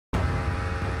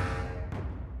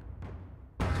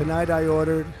Tonight I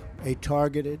ordered a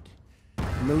targeted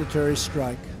military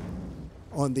strike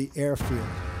on the airfield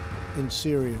in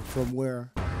Syria from where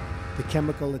the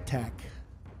chemical attack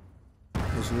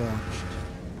was launched.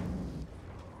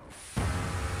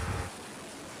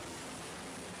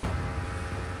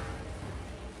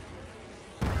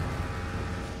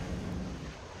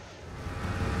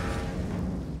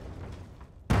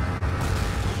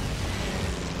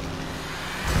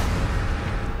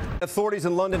 Authorities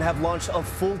in London have launched a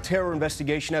full terror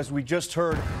investigation, as we just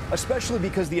heard, especially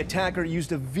because the attacker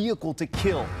used a vehicle to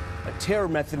kill, a terror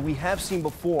method we have seen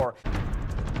before.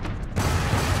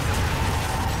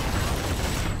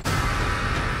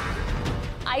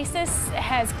 ISIS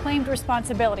has claimed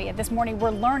responsibility, and this morning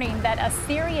we're learning that a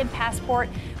Syrian passport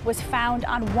was found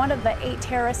on one of the 8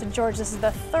 terrorists in Georgia. This is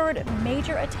the 3rd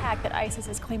major attack that ISIS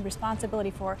has claimed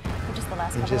responsibility for in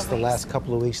just the last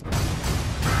couple of weeks.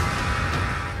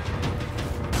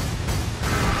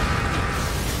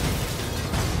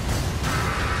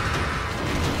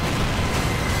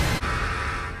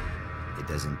 It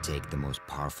doesn't take the most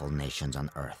powerful nations on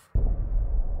Earth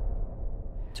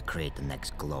to create the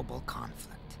next global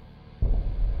conflict.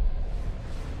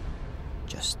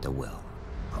 Just the will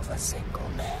of a single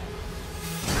man.